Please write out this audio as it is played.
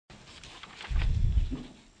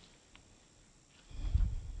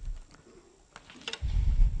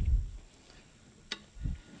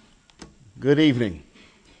Good evening.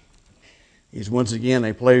 It's once again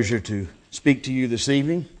a pleasure to speak to you this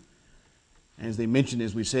evening. As they mentioned,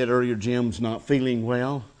 as we said earlier, Jim's not feeling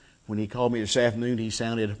well. When he called me this afternoon, he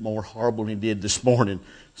sounded more horrible than he did this morning.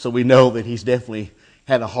 So we know that he's definitely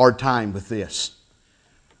had a hard time with this.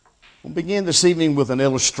 We'll begin this evening with an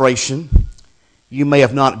illustration. You may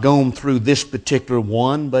have not gone through this particular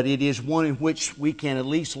one, but it is one in which we can at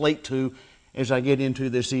least relate to as I get into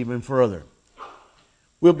this even further.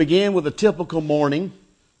 We'll begin with a typical morning,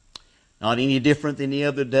 not any different than the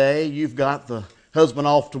other day. You've got the husband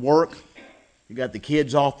off to work. You've got the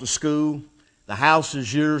kids off to school. The house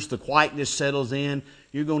is yours. The quietness settles in.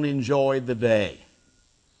 You're going to enjoy the day.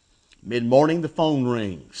 Mid-morning, the phone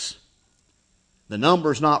rings. The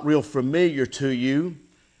number's not real familiar to you,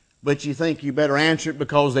 but you think you better answer it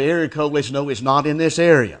because the area code lets you know it's not in this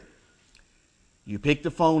area. You pick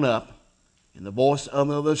the phone up, and the voice on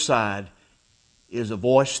the other side is a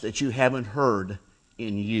voice that you haven't heard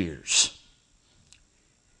in years.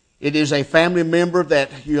 It is a family member that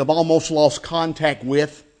you have almost lost contact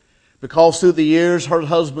with because through the years her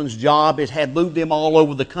husband's job had moved him all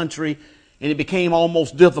over the country, and it became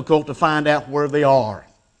almost difficult to find out where they are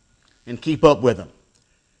and keep up with them.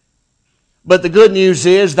 But the good news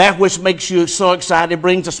is that which makes you so excited,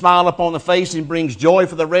 brings a smile upon the face and brings joy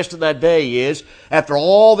for the rest of that day is, after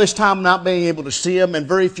all this time not being able to see them and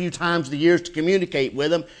very few times the years to communicate with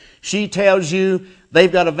them, she tells you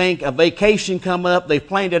they've got a vacation coming up, they've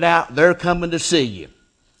planned it out, they're coming to see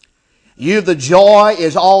you. The joy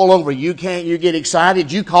is all over. You get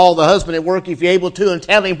excited. You call the husband at work if you're able to and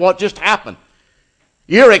tell him what just happened.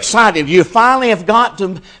 You're excited. You finally have got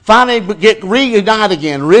to get reunited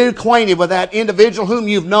again, reacquainted with that individual whom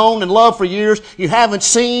you've known and loved for years. You haven't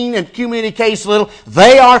seen and communicated a little.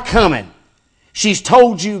 They are coming. She's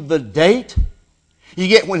told you the date.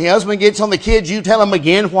 When the husband gets on the kids, you tell them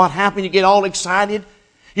again what happened. You get all excited.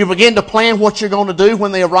 You begin to plan what you're going to do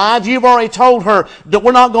when they arrive. You've already told her that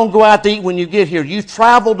we're not going to go out to eat when you get here. You've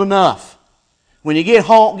traveled enough. When you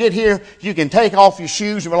get here, you can take off your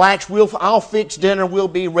shoes and relax. I'll fix dinner. We'll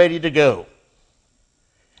be ready to go.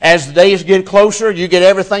 As the days get closer, you get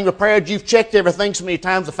everything prepared. You've checked everything so many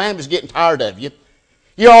times the family's getting tired of you.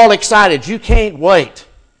 You're all excited. You can't wait.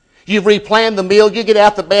 You've replanned the meal. You get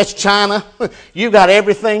out the best china. You've got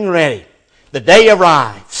everything ready. The day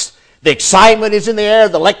arrives. The excitement is in the air.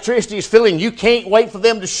 The electricity is filling. You can't wait for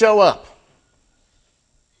them to show up.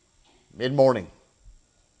 Mid-morning.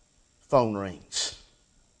 Phone rings.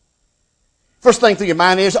 First thing through your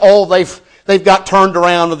mind is, they've got turned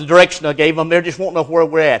around in the direction I gave them. They just won't know where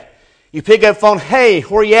we're at. You pick up the phone, hey,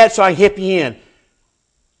 where are you at so I can hip you in?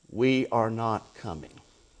 We are not coming.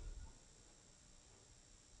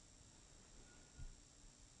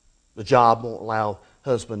 The job won't allow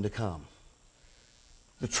husband to come.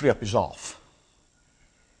 The trip is off.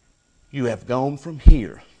 You have gone from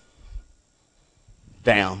here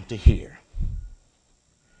down to here.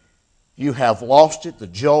 You have lost it. The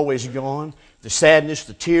joy is gone. The sadness,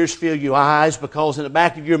 the tears fill your eyes because in the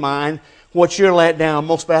back of your mind, what you're let down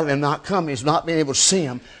most about them not coming is not being able to see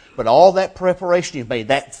them. But all that preparation you've made,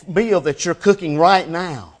 that meal that you're cooking right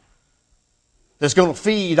now, that's going to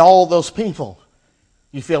feed all those people,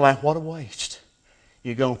 you feel like, what a waste.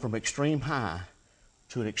 You're going from extreme high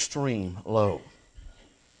to an extreme low.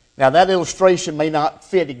 Now that illustration may not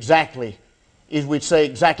fit exactly, as we'd say,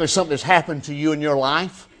 exactly something that's happened to you in your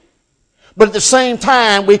life. But at the same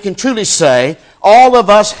time, we can truly say all of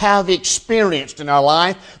us have experienced in our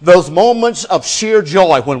life those moments of sheer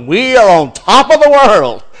joy when we are on top of the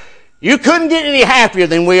world. You couldn't get any happier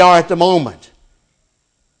than we are at the moment.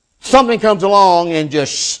 Something comes along and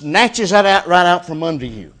just snatches that right out from under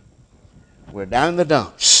you. We're down in the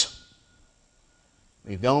dumps.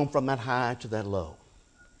 We've gone from that high to that low.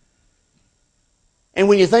 And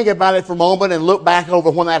when you think about it for a moment and look back over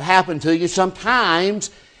when that happened to you, sometimes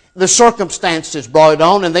the circumstances brought it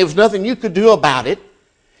on and there was nothing you could do about it.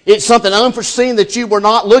 It's something unforeseen that you were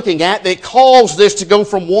not looking at that caused this to go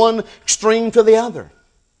from one extreme to the other.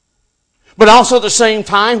 But also at the same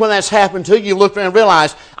time, when that's happened to you, you look around and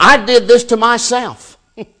realize, I did this to myself.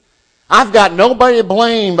 I've got nobody to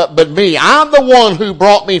blame but me. I'm the one who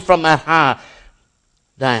brought me from that high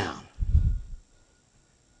down.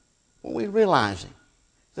 When we realizing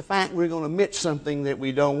the fact we're going to admit something that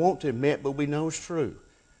we don't want to admit, but we know is true.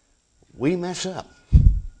 We mess up.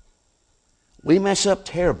 We mess up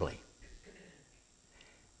terribly.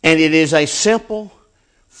 And it is a simple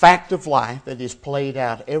fact of life that is played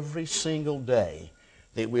out every single day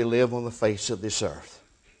that we live on the face of this earth.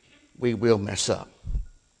 We will mess up.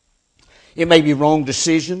 It may be wrong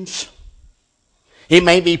decisions. It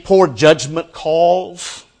may be poor judgment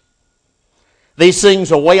calls. These things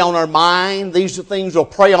will weigh on our mind. These things will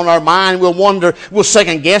prey on our mind. We'll wonder, we'll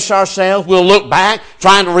second guess ourselves. We'll look back,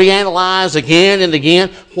 trying to reanalyze again and again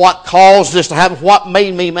what caused this to happen, what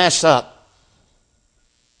made me mess up.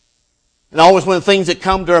 And always one of the things that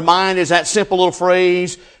come to our mind is that simple little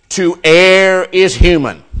phrase, to err is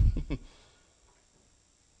human.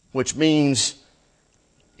 Which means,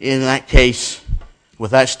 in that case, with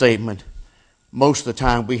that statement, most of the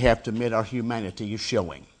time we have to admit our humanity is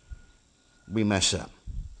showing. We mess up.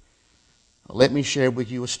 Let me share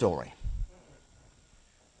with you a story.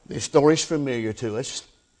 This story is familiar to us.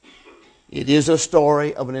 It is a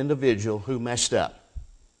story of an individual who messed up,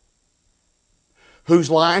 whose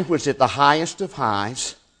life was at the highest of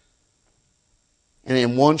highs, and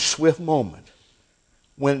in one swift moment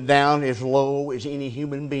went down as low as any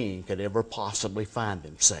human being could ever possibly find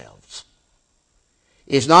themselves.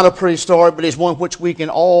 It's not a pretty story, but it's one which we can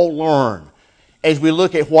all learn as we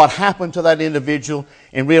look at what happened to that individual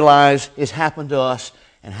and realize it's happened to us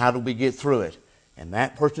and how do we get through it. And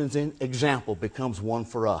that person's example becomes one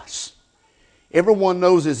for us. Everyone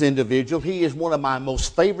knows this individual. He is one of my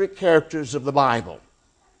most favorite characters of the Bible.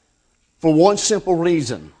 For one simple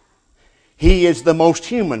reason. He is the most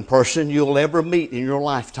human person you'll ever meet in your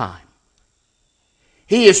lifetime.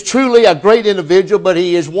 He is truly a great individual, but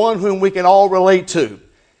he is one whom we can all relate to.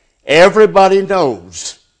 Everybody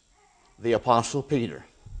knows the Apostle Peter.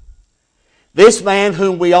 This man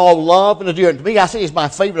whom we all love and adore. To me, I say he's my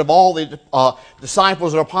favorite of all the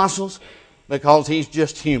disciples or apostles because he's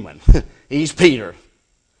just human. He's Peter.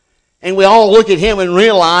 And we all look at him and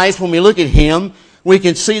realize when we look at him, we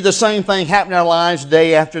can see the same thing happen in our lives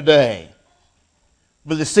day after day.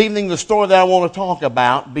 But this evening, the story that I want to talk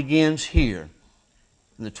about begins here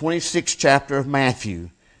in the 26th chapter of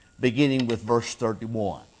Matthew, beginning with verse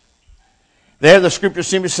 31. There the scripture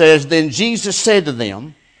simply says, Then Jesus said to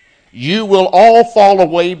them, You will all fall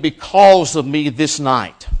away because of me this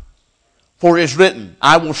night. For it is written,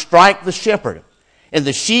 I will strike the shepherd, and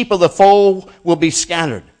the sheep of the fold will be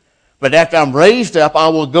scattered. But after I'm raised up, I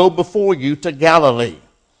will go before you to Galilee.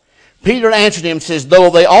 Peter answered him and says,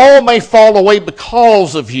 Though they all may fall away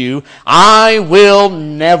because of you, I will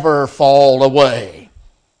never fall away.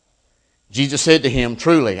 Jesus said to him,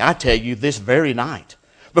 Truly, I tell you, this very night,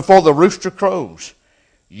 before the rooster crows,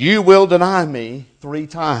 you will deny me 3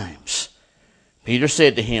 times. Peter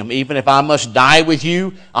said to him, Even if I must die with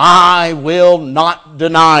you, I will not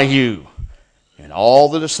deny you. And all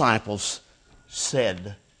the disciples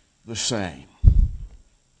said the same.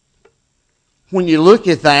 When you look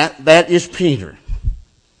at that, that is Peter.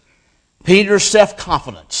 Peter's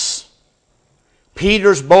self-confidence.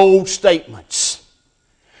 Peter's bold statements.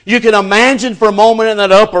 You can imagine for a moment in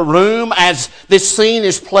that upper room as this scene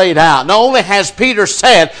is played out. Not only has Peter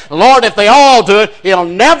said, Lord, if they all do it, it'll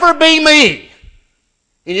never be me.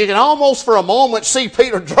 And you can almost for a moment see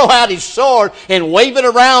Peter draw out his sword and wave it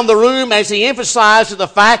around the room as he emphasizes the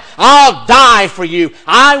fact, I'll die for you.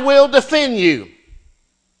 I will defend you.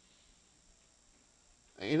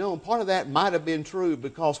 You know, and part of that might have been true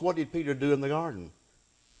because what did Peter do in the garden?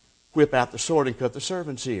 Whip out the sword and cut the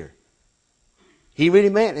servant's ear. He really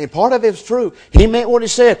meant, and part of it's true. He meant what he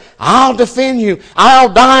said. I'll defend you.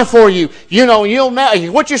 I'll die for you. You know,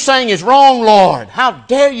 what you're saying is wrong, Lord. How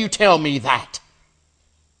dare you tell me that?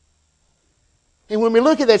 And when we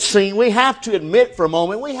look at that scene, we have to admit for a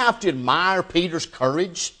moment, we have to admire Peter's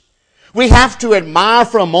courage. We have to admire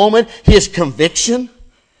for a moment his conviction.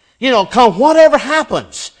 You know, whatever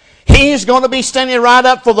happens, he's going to be standing right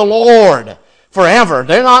up for the Lord forever.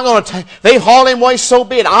 They're not going to they haul him away, so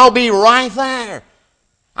be it. I'll be right there.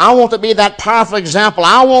 I want to be that powerful example.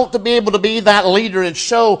 I want to be able to be that leader and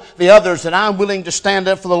show the others that I'm willing to stand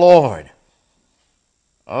up for the Lord.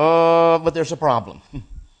 But there's a problem.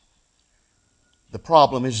 The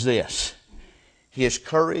problem is this. His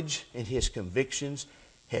courage and his convictions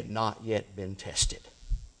had not yet been tested.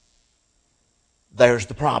 There's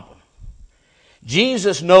the problem.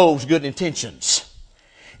 Jesus knows good intentions.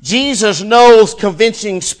 Jesus knows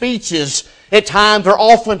convincing speeches at times are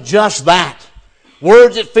often just that.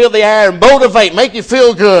 Words that fill the air and motivate, make you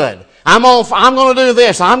feel good. I'm going to do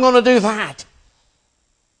this. I'm going to do that.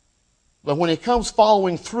 But when it comes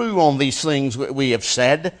following through on these things we have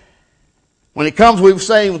said, when it comes,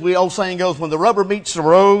 the old saying goes, when the rubber meets the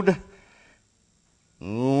road,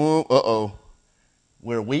 we're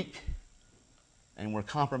weak and we're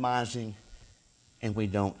compromising and we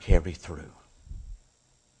don't carry through.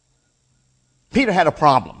 Peter had a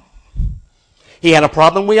problem. He had a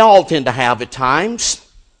problem we all tend to have at times.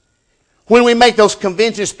 When we make those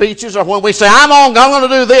convention speeches or when we say, I'm going to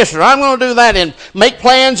do this or I'm going to do that and make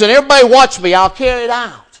plans and everybody watch me, I'll carry it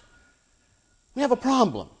out. We have a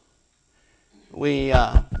problem. We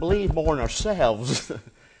believe more in ourselves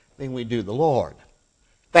than we do the Lord.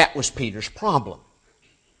 That was Peter's problem.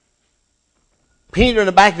 Peter, in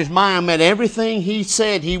the back of his mind, meant everything he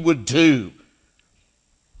said he would do.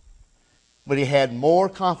 But he had more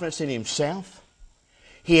confidence in himself.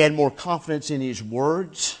 He had more confidence in his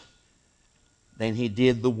words than he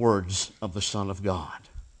did the words of the Son of God.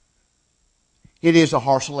 It is a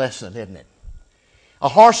harsh lesson, isn't it? A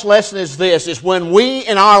harsh lesson is this, is when we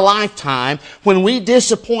in our lifetime, when we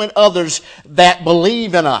disappoint others that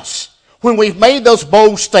believe in us, when we've made those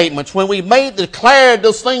bold statements, when we've declared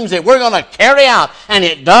those things that we're going to carry out, and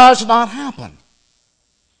it does not happen.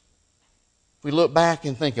 We look back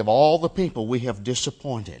and think of all the people we have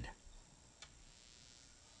disappointed.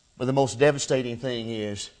 But the most devastating thing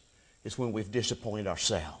is when we've disappointed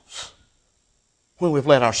ourselves. When we've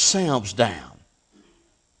let ourselves down.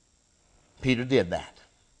 Peter did that.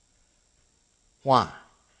 Why?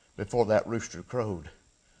 Before that rooster crowed,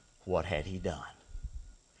 what had he done?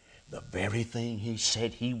 The very thing he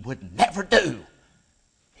said he would never do,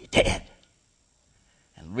 he did.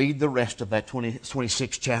 And read the rest of that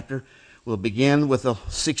 26th chapter. We'll begin with the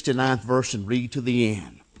 69th verse and read to the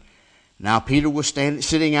end. Now Peter was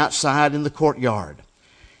sitting outside in the courtyard.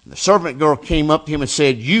 And the servant girl came up to him and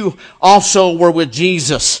said, "You also were with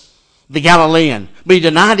Jesus, the Galilean." But he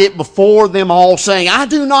denied it before them all, saying, "I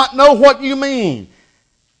do not know what you mean."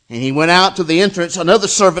 And he went out to the entrance. Another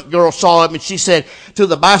servant girl saw him, and she said to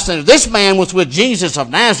the bystanders, "This man was with Jesus of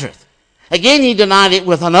Nazareth." Again he denied it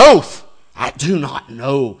with an oath, "I do not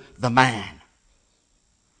know the man."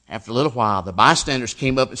 After a little while, the bystanders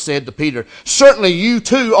came up and said to Peter, "Certainly you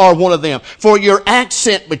too are one of them, for your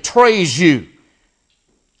accent betrays you."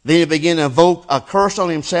 Then he began to invoke a curse on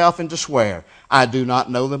himself and to swear, "I do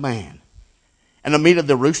not know the man." And immediately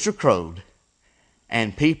the rooster crowed,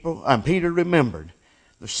 and Peter remembered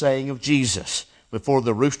the saying of Jesus, "Before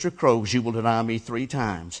the rooster crows, you will deny me 3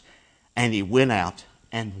 times." And he went out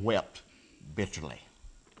and wept bitterly.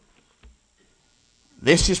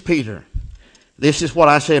 This is Peter. This is what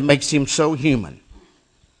I said makes him so human.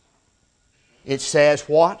 It says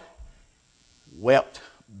what? Wept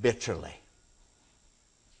bitterly.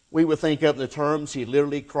 We would think of the terms, he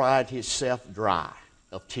literally cried himself dry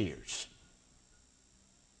of tears.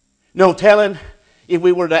 No telling, if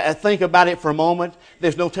we were to think about it for a moment,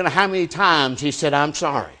 there's no telling how many times he said, "I'm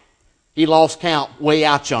sorry." He lost count way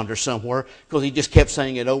out yonder somewhere because he just kept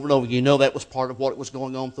saying it over and over. You know that was part of what was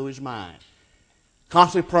going on through his mind.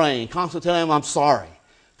 Constantly praying, constantly telling him, "I'm sorry."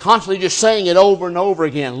 Constantly just saying it over and over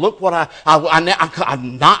again. Look what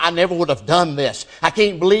I never would have done this. I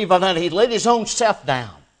can't believe I've done it. He let his own self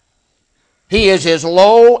down. He is as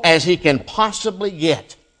low as he can possibly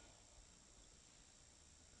get.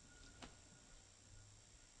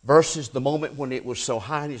 Versus the moment when it was so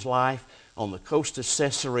high in his life on the coast of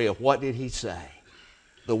Caesarea, what did he say?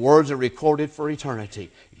 The words are recorded for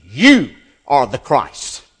eternity. "You are the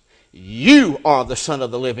Christ. You are the Son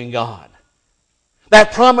of the living God."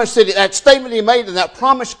 That promise, that statement he made, and that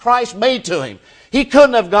promise Christ made to him, he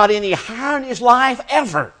couldn't have got any higher in his life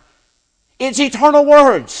ever. It's eternal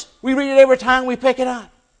words. We read it every time we pick it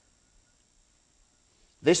up.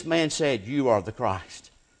 This man said, "You are the Christ."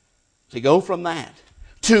 To go from that,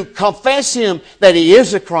 to confess him that he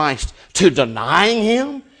is the Christ, to denying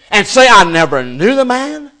him, and say, "I never knew the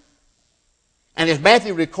man." And if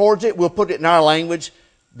Matthew records it, we'll put it in our language,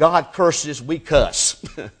 God curses, we cuss.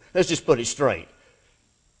 Let's just put it straight.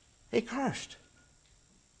 He cursed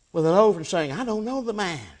with an oath and saying, "I don't know the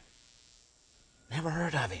man. Never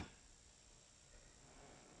heard of him."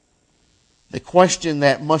 The question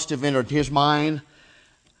that must have entered his mind,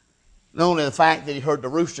 not only the fact that he heard the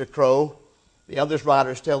rooster crow, the other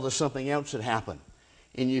writers tell us something else had happened.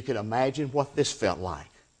 And you can imagine what this felt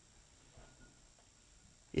like.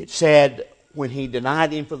 It said when he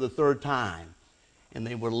denied him for the 3rd time, and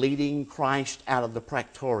they were leading Christ out of the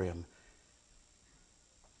praetorium,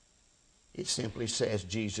 it simply says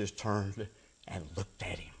Jesus turned and looked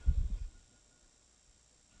at him.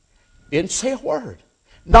 Didn't say a word.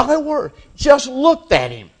 Not a word. Just looked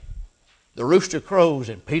at him. The rooster crows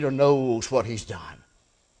and Peter knows what he's done.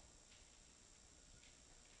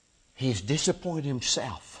 He's disappointed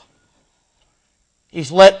himself.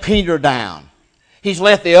 He's let Peter down. He's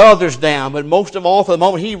let the others down. But most of all, for the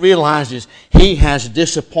moment, he realizes he has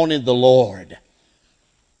disappointed the Lord.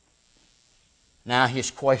 Now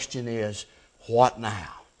his question is, what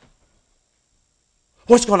now?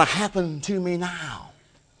 What's going to happen to me now?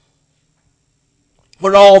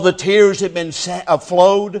 When all the tears have been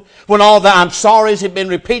flowed, when all the "I'm sorry's have been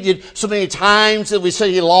repeated so many times that we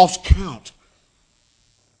say he lost count.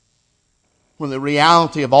 when the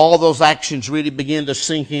reality of all those actions really began to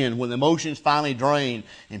sink in, when the emotions finally drained,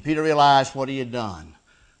 and Peter realized what he had done.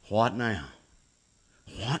 What now?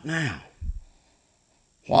 What now?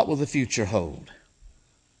 What will the future hold?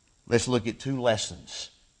 Let's look at 2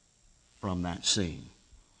 lessons from that scene.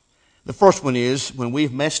 The first one is, when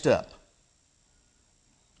we've messed up,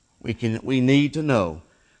 we need to know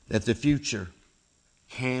that the future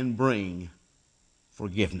can bring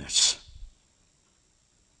forgiveness.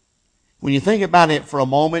 When you think about it for a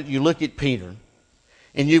moment, you look at Peter,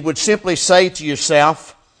 and you would simply say to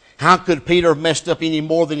yourself, how could Peter have messed up any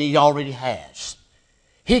more than he already has?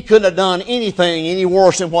 He couldn't have done anything any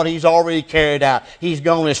worse than what he's already carried out. He's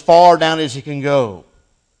gone as far down as he can go.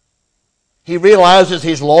 He realizes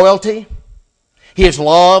his loyalty, his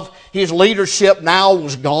love, his leadership now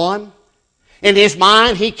was gone. In his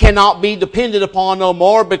mind, he cannot be depended upon no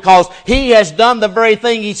more because he has done the very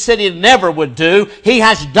thing he said he never would do. He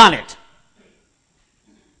has done it.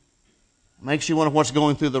 Makes you wonder what's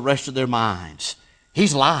going through the rest of their minds.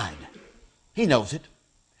 He's lied. He knows it.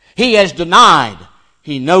 He has denied.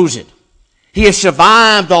 He knows it. He has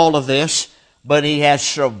survived all of this, but he has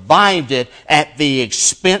survived it at the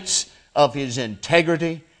expense of his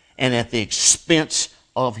integrity and at the expense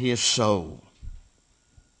of his soul.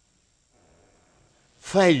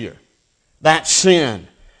 Failure, that sin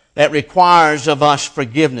that requires of us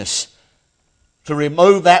forgiveness. To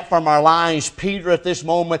remove that from our lives, Peter at this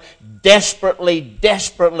moment desperately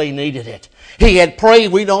needed it. He had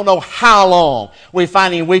prayed we don't know how long. We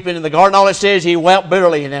find him weeping in the garden. All it says, he wept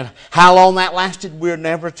bitterly. And then how long that lasted, we're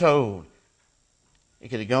never told. It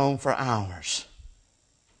could have gone for hours.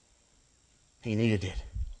 He needed it.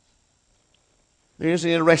 There's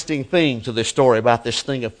an interesting thing to this story about this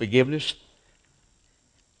thing of forgiveness.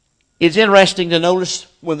 It's interesting to notice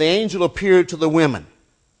when the angel appeared to the women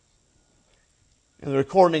in the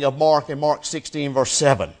recording of Mark in Mark 16 verse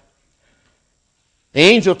 7. The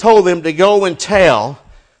angel told them to go and tell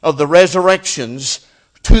of the resurrections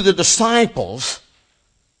to the disciples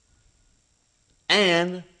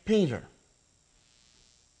and Peter.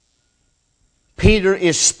 Peter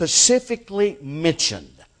is specifically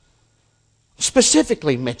mentioned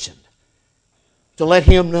to let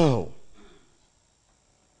him know.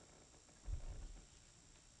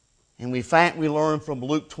 And in fact, we learn from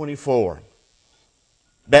Luke 24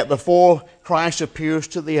 that before Christ appears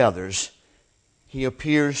to the others, he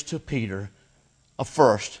appears to Peter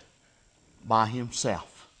first by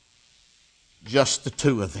himself. Just the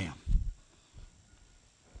two of them.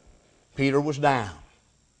 Peter was down.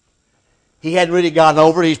 He hadn't really gotten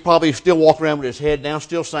over it. He's probably still walking around with his head down,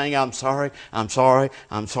 still saying, I'm sorry, I'm sorry,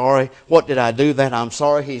 I'm sorry. What did I do that? I'm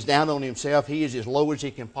sorry. He's down on himself. He is as low as he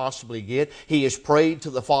can possibly get. He has prayed to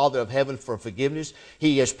the Father of heaven for forgiveness.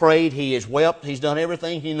 He has prayed. He has wept. He's done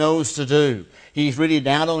everything he knows to do. He's really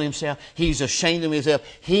down on himself. He's ashamed of himself.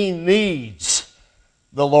 He needs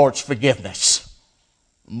the Lord's forgiveness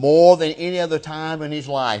more than any other time in his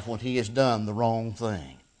life when he has done the wrong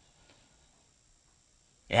thing.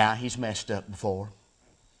 Yeah, he's messed up before.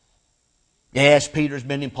 Yes, Peter's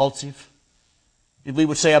been impulsive. If we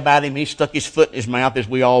would say about him, he stuck his foot in his mouth, as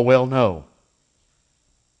we all well know.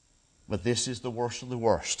 But this is the worst of the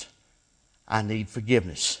worst. I need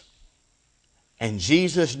forgiveness. And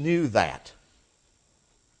Jesus knew that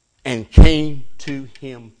and came to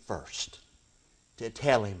him first to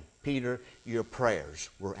tell him, Peter, your prayers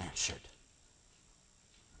were answered.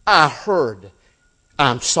 I heard,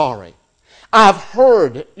 I'm sorry. I've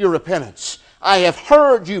heard your repentance. I have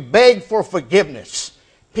heard you beg for forgiveness.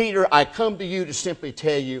 Peter, I come to you to simply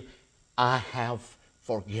tell you, I have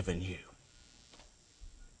forgiven you.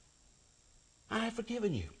 I have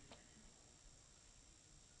forgiven you.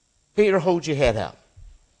 Peter, hold your head up.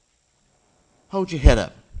 Hold your head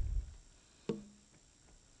up.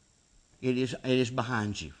 It is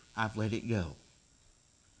behind you. I've let it go.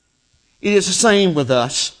 It is the same with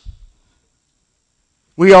us.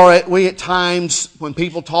 We at times, when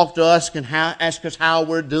people talk to us, can ask us how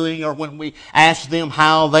we're doing, or when we ask them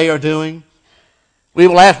how they are doing, we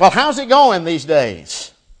will ask, well, how's it going these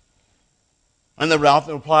days? And the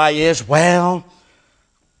reply is, well,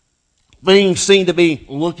 things seem to be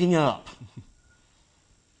looking up.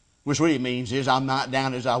 Which really means is, I'm not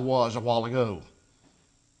down as I was a while ago.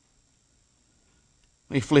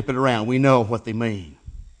 Let me flip it around. We know what they mean.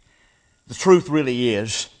 The truth really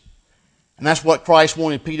is, and that's what Christ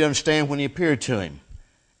wanted Peter to understand when he appeared to him.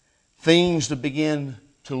 Things to begin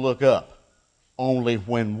to look up only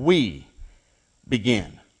when we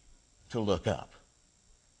begin to look up.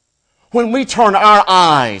 When we turn our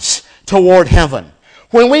eyes toward heaven.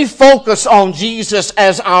 When we focus on Jesus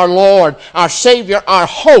as our Lord, our Savior, our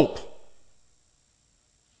hope.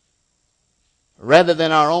 rather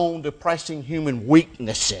than our own depressing human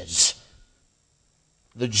weaknesses,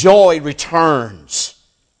 the joy returns.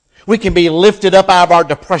 We can be lifted up out of our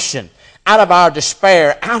depression, out of our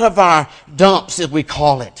despair, out of our dumps, as we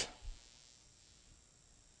call it.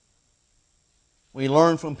 We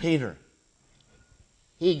learn from Peter.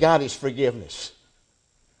 He got his forgiveness.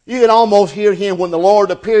 You can almost hear him when the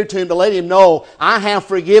Lord appeared to him to let him know, I have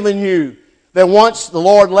forgiven you. That once the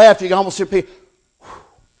Lord left, you can almost hear Peter,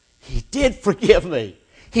 He did forgive me.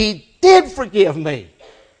 He did forgive me.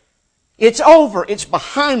 It's over. It's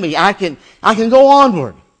behind me. I can go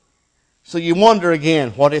onward. So you wonder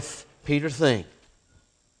again, what if Peter think?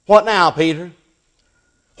 What now, Peter?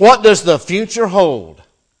 What does the future hold?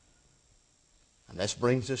 And this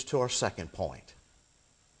brings us to our second point.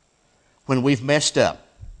 When we've messed up,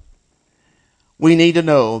 we need to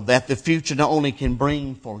know that the future not only can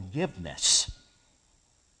bring forgiveness,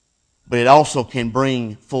 but it also can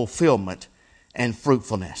bring fulfillment and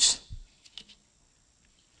fruitfulness.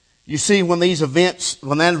 You see, when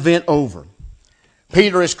that event over,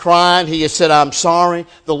 Peter has cried. He has said, I'm sorry.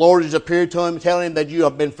 The Lord has appeared to him, telling him that you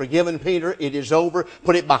have been forgiven, Peter. It is over.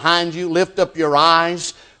 Put it behind you. Lift up your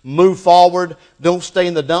eyes. Move forward. Don't stay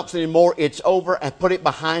in the dumps anymore. It's over, and put it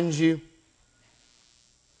behind you.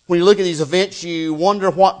 When you look at these events, you wonder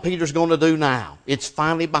what Peter's going to do now. It's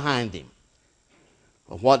finally behind him.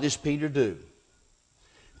 But what does Peter do?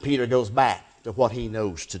 Peter goes back to what he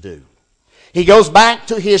knows to do. He goes back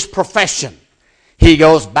to his profession. He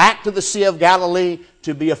goes back to the Sea of Galilee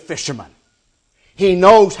to be a fisherman. He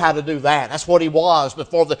knows how to do that. That's what he was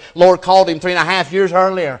before the Lord called him 3.5 years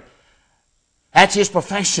earlier. That's his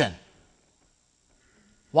profession.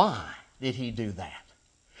 Why did he do that?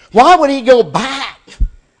 Why would he go back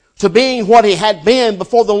to being what he had been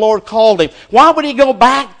before the Lord called him? Why would he go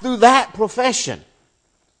back through that profession?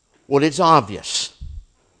 Well, it's obvious.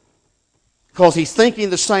 Because he's thinking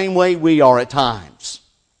the same way we are at times.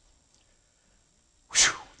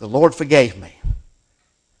 Whew, the Lord forgave me.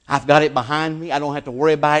 I've got it behind me. I don't have to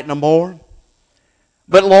worry about it no more.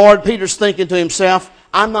 But Lord, Peter's thinking to himself,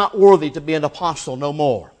 I'm not worthy to be an apostle no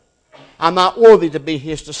more. I'm not worthy to be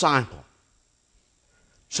his disciple.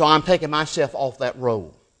 So I'm taking myself off that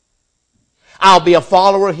road. I'll be a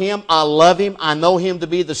follower of him. I love him. I know him to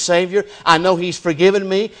be the Savior. I know he's forgiven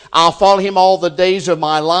me. I'll follow him all the days of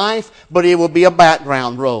my life, but it will be a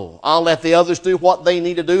background role. I'll let the others do what they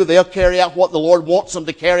need to do. They'll carry out what the Lord wants them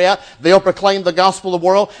to carry out. They'll proclaim the gospel of the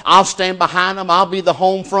world. I'll stand behind them. I'll be the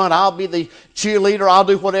home front. I'll be the cheerleader. I'll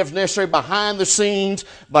do whatever's necessary behind the scenes,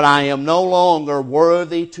 but I am no longer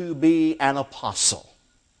worthy to be an apostle.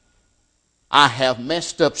 I have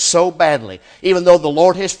messed up so badly. Even though the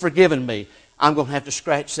Lord has forgiven me, I'm going to have to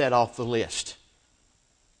scratch that off the list.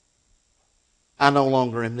 I no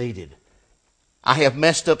longer am needed. I have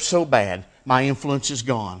messed up so bad, my influence is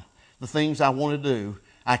gone. The things I want to do,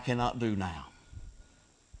 I cannot do now.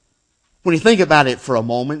 When you think about it for a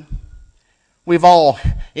moment, we've all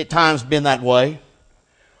at times been that way.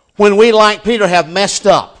 When we, like Peter, have messed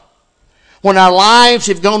up, when our lives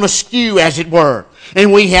have gone askew, as it were,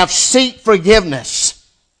 and we have sought forgiveness,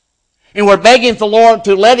 and we're begging the Lord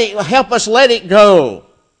to help us let it go.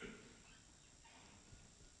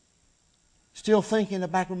 Still thinking in the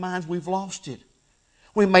back of our minds, we've lost it.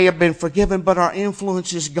 We may have been forgiven, but our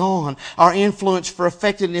influence is gone. Our influence for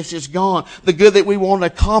effectiveness is gone. The good that we want to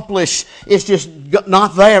accomplish is just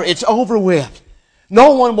not there. It's over with.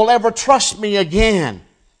 No one will ever trust me again.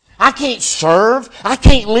 I can't serve. I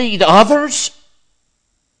can't lead others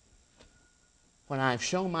when I've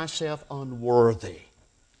shown myself unworthy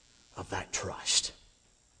of that trust.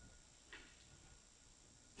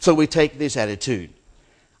 So we take this attitude.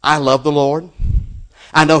 I love the Lord.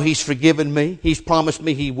 I know he's forgiven me. He's promised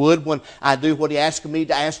me he would when I do what he asked me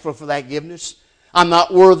to ask for that forgiveness. I'm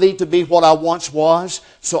not worthy to be what I once was,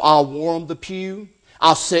 so I'll warm the pew.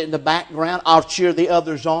 I'll sit in the background. I'll cheer the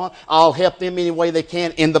others on. I'll help them any way they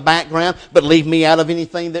can in the background, but leave me out of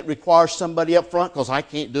anything that requires somebody up front because I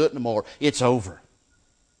can't do it no more. It's over.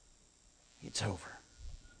 It's over.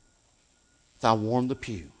 So I warm the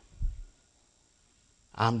pew.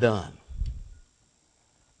 I'm done.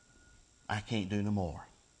 I can't do no more.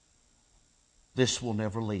 This will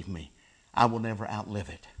never leave me. I will never outlive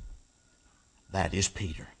it. That is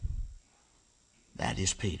Peter. That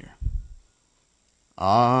is Peter.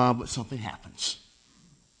 But something happens.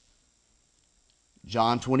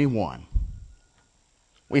 John 21.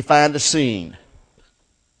 We find a scene.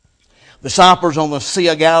 The disciples on the Sea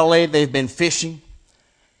of Galilee, they've been fishing.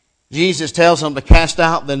 Jesus tells them to cast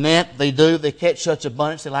out the net. They do. They catch such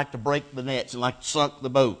abundance, they like to break the nets and like to sunk the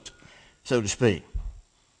boat, so to speak.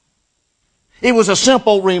 It was a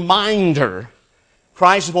simple reminder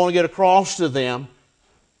Christ is wanting to get across to them,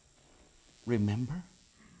 remember,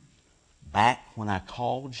 back when I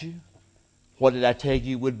called you, what did I tell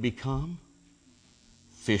you would become?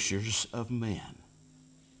 Fishers of men.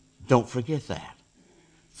 Don't forget that.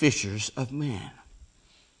 Fishers of men.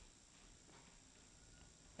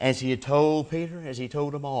 As he had told Peter, as he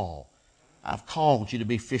told them all, I've called you to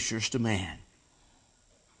be fishers to men.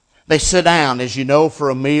 They sit down, as you know, for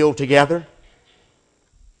a meal together.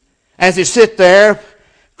 As they sit there,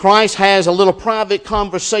 Christ has a little private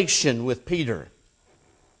conversation with Peter.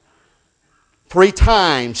 3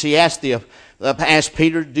 times he asked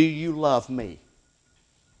Peter, do you love me?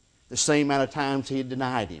 The same amount of times he had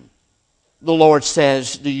denied him. The Lord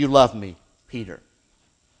says, do you love me, Peter?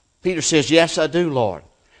 Peter says, yes, I do, Lord.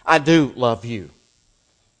 I do love you.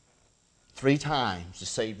 3 times the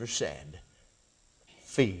Savior said,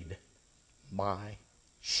 feed my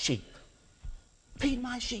sheep. Feed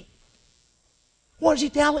my sheep. What is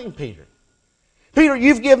he telling Peter? Peter,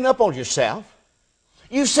 you've given up on yourself.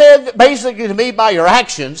 You said basically to me by your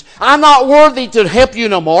actions, I'm not worthy to help you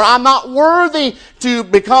no more. I'm not worthy to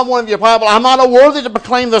become one of your people. I'm not worthy to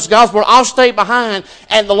proclaim this gospel. I'll stay behind.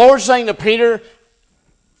 And the Lord's saying to Peter,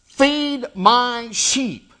 feed my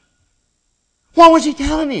sheep. What was he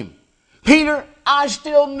telling him? Peter, I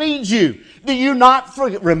still need you. Do you not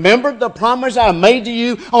remember the promise I made to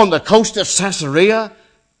you on the coast of Caesarea?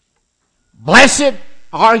 Blessed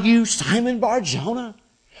are you, Simon Bar-Jonah.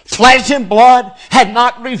 Flesh and blood had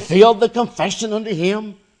not revealed the confession unto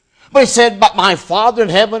him. But he said, but my Father in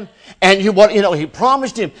heaven, and he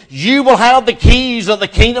promised him, you will have the keys of the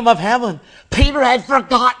kingdom of heaven. Peter had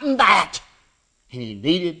forgotten that. And he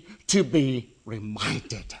needed to be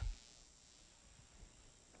reminded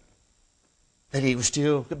that he was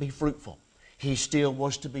still to be fruitful. He still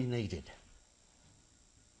was to be needed.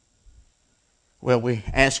 Well, we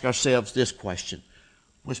ask ourselves this question.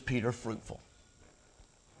 Was Peter fruitful?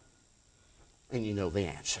 And you know the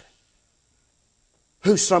answer.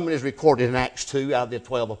 Whose sermon is recorded in Acts 2 out of the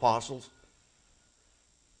 12 apostles?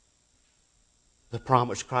 The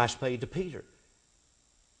promise Christ made to Peter.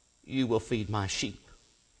 You will feed my sheep.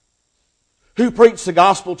 Who preached the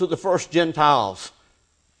gospel to the first Gentiles?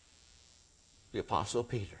 The Apostle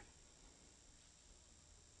Peter.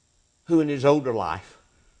 Who in his older life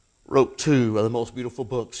wrote 2 of the most beautiful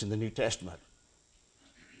books in the New Testament?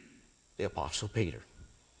 The Apostle Peter.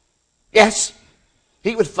 Yes,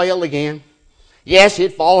 he would fail again. Yes,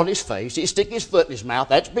 he'd fall on his face. He'd stick his foot in his mouth.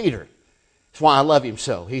 That's Peter. That's why I love him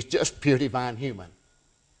so. He's just pure divine human.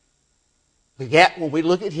 But yet, when we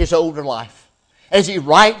look at his older life, as he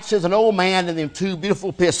writes as an old man in them 2 beautiful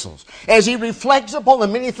epistles, as he reflects upon the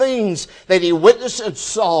many things that he witnessed and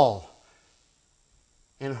saw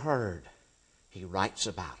and heard, he writes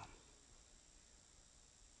about them.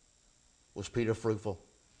 Was Peter fruitful?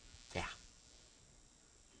 Yeah.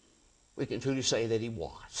 We can truly say that he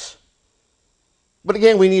was. But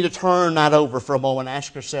again, we need to turn that over for a moment and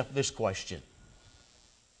ask ourselves this question.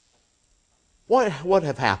 What would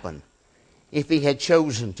have happened if he had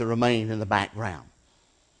chosen to remain in the background?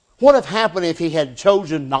 What would have happened if he had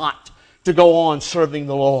chosen not to go on serving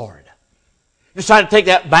the Lord? Decided to take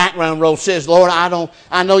that background role, says, Lord,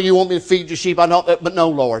 I know you want me to feed your sheep, I know that, but no,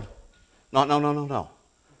 Lord. No.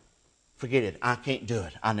 Forget it. I can't do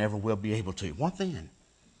it. I never will be able to. What then?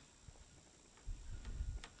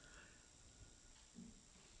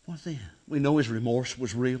 What then? We know his remorse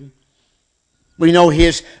was real. We know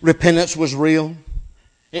his repentance was real.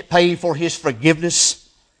 It paid for his forgiveness.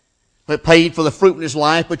 It paid for the fruit in his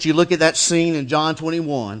life. But you look at that scene in John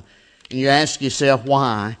 21 and you ask yourself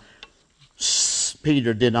why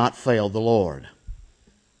Peter did not fail the Lord.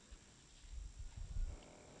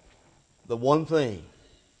 The one thing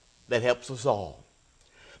that helps us all.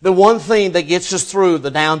 The one thing that gets us through the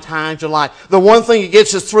down times of life. The one thing that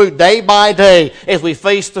gets us through day by day as we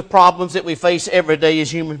face the problems that we face every day as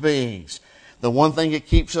human beings. The one thing that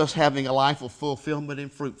keeps us having a life of fulfillment and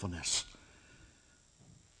fruitfulness.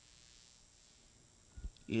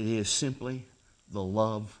 It is simply the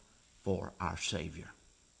love for our Savior.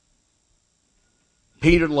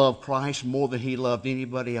 Peter loved Christ more than he loved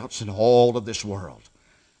anybody else in all of this world,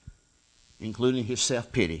 including his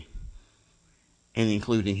self-pity and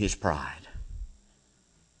including his pride.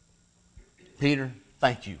 Peter,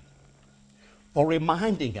 thank you for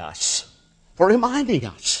reminding us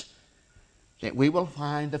that we will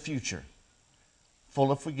find a future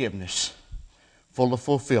full of forgiveness, full of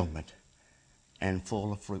fulfillment, and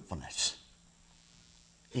full of fruitfulness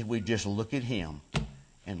if we just look at him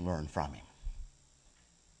and learn from him.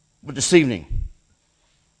 But this evening,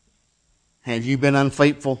 have you been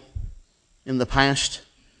unfaithful in the past?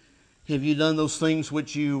 Have you done those things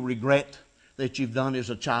which you regret that you've done as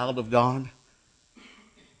a child of God?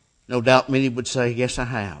 No doubt many would say, yes, I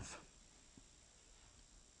have.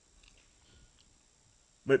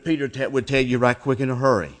 But Peter would tell you right quick in a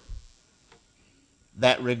hurry,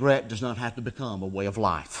 that regret does not have to become a way of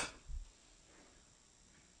life.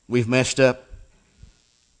 We've messed up,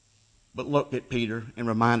 but look at Peter and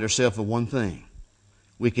remind ourselves of one thing.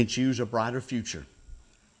 We can choose a brighter future.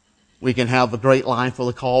 We can have a great life for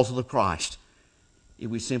the cause of the Christ if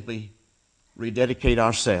we simply rededicate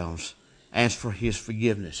ourselves, ask for His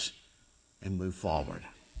forgiveness, and move forward.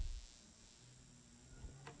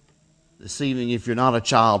 This evening, if you're not a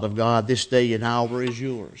child of God, this day and hour is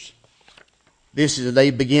yours. This is the day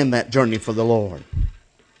to begin that journey for the Lord.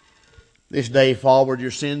 This day forward, your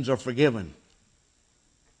sins are forgiven.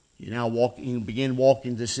 You begin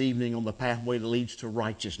walking this evening on the pathway that leads to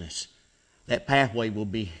righteousness. That pathway will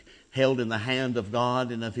be held in the hand of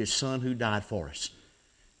God and of His Son who died for us.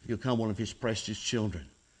 You'll become one of His precious children.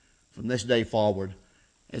 From this day forward,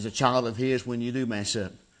 as a child of His, when you do mess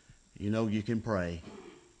up, you know you can pray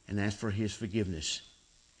and ask for His forgiveness,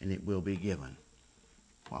 and it will be given.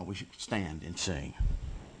 While we stand and sing.